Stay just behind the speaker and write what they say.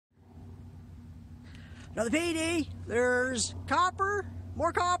another payday. There's copper,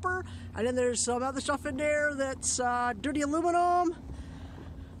 more copper, and then there's some other stuff in there that's dirty aluminum.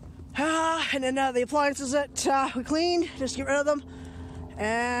 And then the appliances that we cleaned, just get rid of them.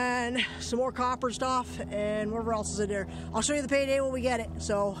 And some more copper stuff and whatever else is in there. I'll show you the payday when we get it.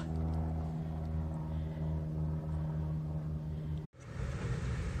 So,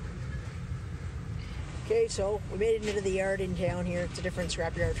 okay, so we made it into the yard in town here. It's a different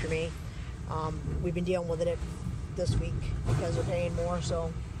scrap yard for me. We've been dealing with it this week because we're paying more.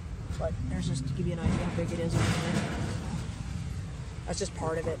 So, but there's just to give you an idea how big it is over there. That's just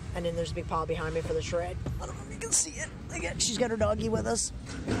part of it. And then there's a big pile behind me for the shred. I don't know if you can see it. Again, she's got her doggy with us.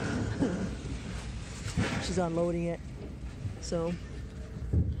 She's unloading it. So,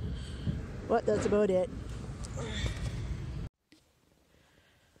 but that's about it.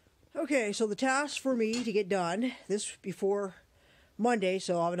 Okay, so the task for me to get done this before Monday,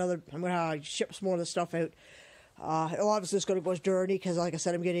 so I'm going to ship some more of this stuff out. Obviously it's going to go dirty because, like I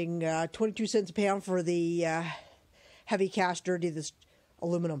said, I'm getting 22 cents a pound for the heavy cast dirty, this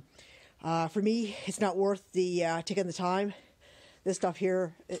aluminum. For me, it's not worth the taking the time. This stuff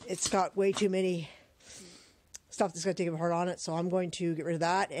here, it's got way too many stuff that's going to take apart on it, so I'm going to get rid of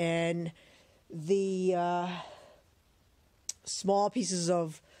that. And the small pieces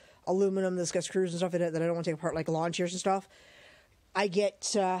of aluminum that's got screws and stuff in it that I don't want to take apart, like lawn chairs and stuff, I get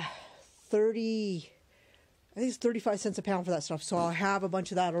 30, I think it's 35 cents a pound for that stuff. So I'll have a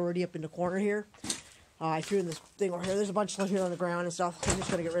bunch of that already up in the corner here. I threw in this thing over here. There's a bunch of stuff here on the ground and stuff. I'm just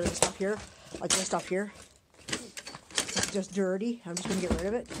going to get rid of the stuff here, like this stuff here. It's just dirty. I'm just going to get rid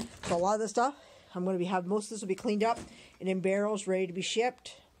of it. So a lot of this stuff, I'm going to have most of this will be cleaned up and in barrels ready to be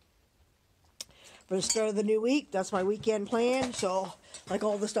shipped for the start of the new week. That's my weekend plan. So like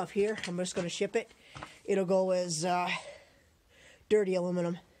all the stuff here, I'm just going to ship it. It'll go as dirty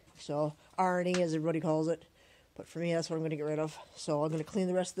aluminum. So ironing, as everybody calls it. But for me, that's what I'm going to get rid of. So I'm going to clean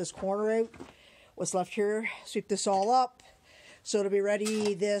the rest of this corner out. What's left here, sweep this all up. So it'll be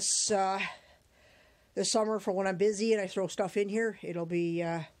ready this this summer for when I'm busy and I throw stuff in here. It'll be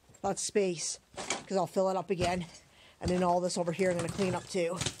lots of space because I'll fill it up again. And then all this over here I'm going to clean up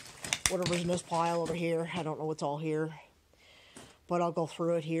too. Whatever's in this pile over here. I don't know what's all here. But I'll go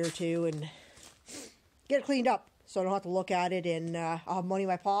through it here too and get it cleaned up so I don't have to look at it and I'll have money in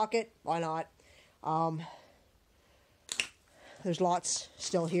my pocket. Why not? There's lots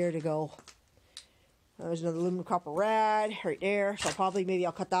still here to go. There's another aluminum copper rad right there. So maybe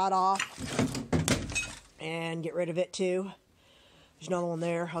I'll cut that off and get rid of it too. There's another one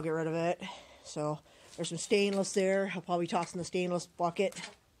there. I'll get rid of it. So there's some stainless there. I'll probably toss in the stainless bucket.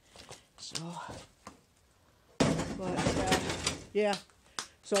 So, but yeah.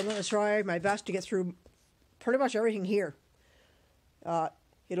 So I'm going to try my best to get through pretty much everything here.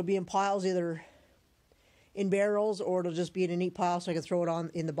 It'll be in piles, either in barrels, or it'll just be in a neat pile so I can throw it on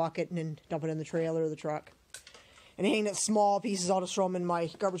in the bucket and then dump it in the trailer or the truck. And anything that's small pieces, I'll just throw them in my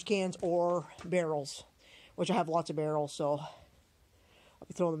garbage cans or barrels, which I have lots of barrels, so I'll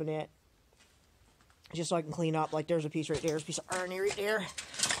be throwing them in it. Just so I can clean up. Like there's a piece right there, there's a piece of irony right there.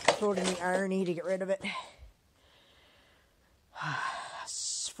 I'll throw it in the irony to get rid of it.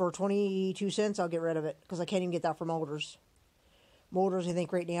 For 22 cents, I'll get rid of it because I can't even get that for motors. Motors, I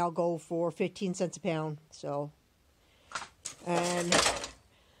think right now go for 15 cents a pound. So, and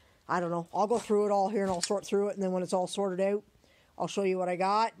I don't know. I'll go through it all here and I'll sort through it. And then when it's all sorted out, I'll show you what I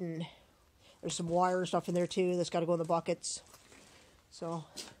got. And there's some wire and stuff in there too that's got to go in the buckets. So,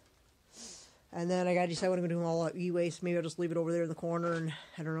 and then I got to decide what I'm going to do with all that e-waste. Maybe I'll just leave it over there in the corner and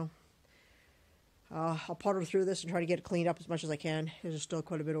I don't know. I'll putter through this and try to get it cleaned up as much as I can. There's still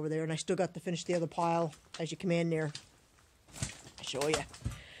quite a bit over there. And I still got to finish the other pile as you come in there. I'll show you.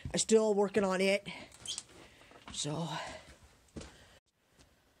 I'm still working on it. So,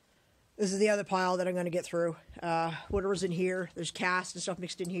 this is the other pile that I'm going to get through. Whatever's in here. There's cast and stuff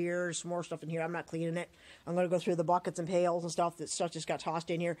mixed in here. There's some more stuff in here. I'm not cleaning it. I'm going to go through the buckets and pails and stuff. That stuff just got tossed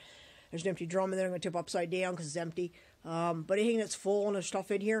in here. There's an empty drum in there. I'm going to tip upside down because it's empty. But anything that's full and there's stuff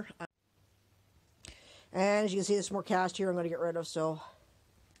in here. And as you can see, there's more cast here I'm going to get rid of. So,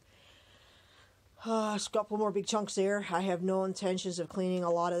 a couple more big chunks there. I have no intentions of cleaning a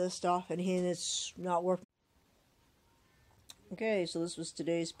lot of this stuff. Anything that's not worth. Okay, so this was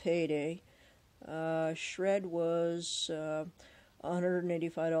today's payday. Shred was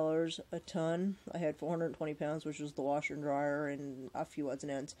 $185 a ton. I had 420 pounds, which was the washer and dryer and a few odds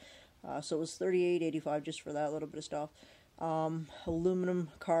and ends. So it was $38.85 just for that little bit of stuff.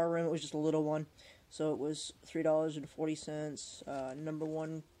 Aluminum car rim, it was just a little one. So it was $3.40. Number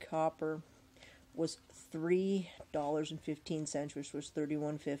one copper was $3.15, which was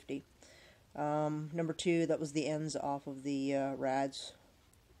 $31.50. Number 2, that was the ends off of the rads,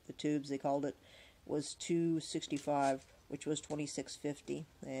 the tubes they called it, was $265, which was $26.50.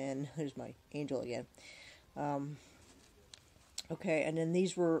 And there's my angel again. Okay, and then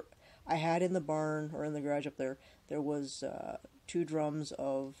these were, I had in the barn, or in the garage up there, there was 2 drums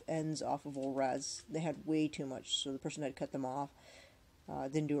of ends off of old rads. They had way too much, so the person had cut them off.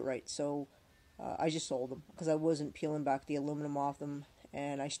 Didn't do it right, so I just sold them, because I wasn't peeling back the aluminum off them,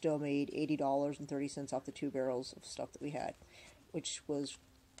 and I still made $80.30 off the 2 barrels of stuff that we had, which was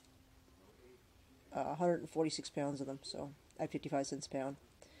 146 pounds of them, so at 55 cents a pound.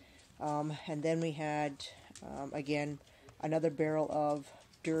 And then we had, again, another barrel of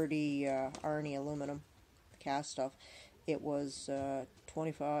dirty Arnie aluminum, cast stuff. It was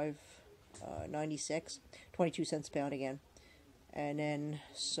 $25.96, 22 cents a pound again. And then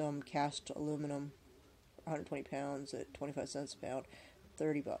some cast aluminum, 120 pounds at 25 cents a pound,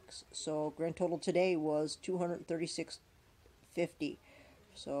 $30. So grand total today was $236.50.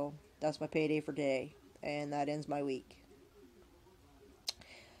 So that's my payday for today, and that ends my week.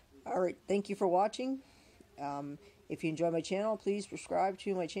 Alright, thank you for watching. If you enjoy my channel, please subscribe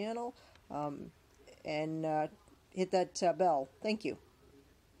to my channel, and hit that bell. Thank you.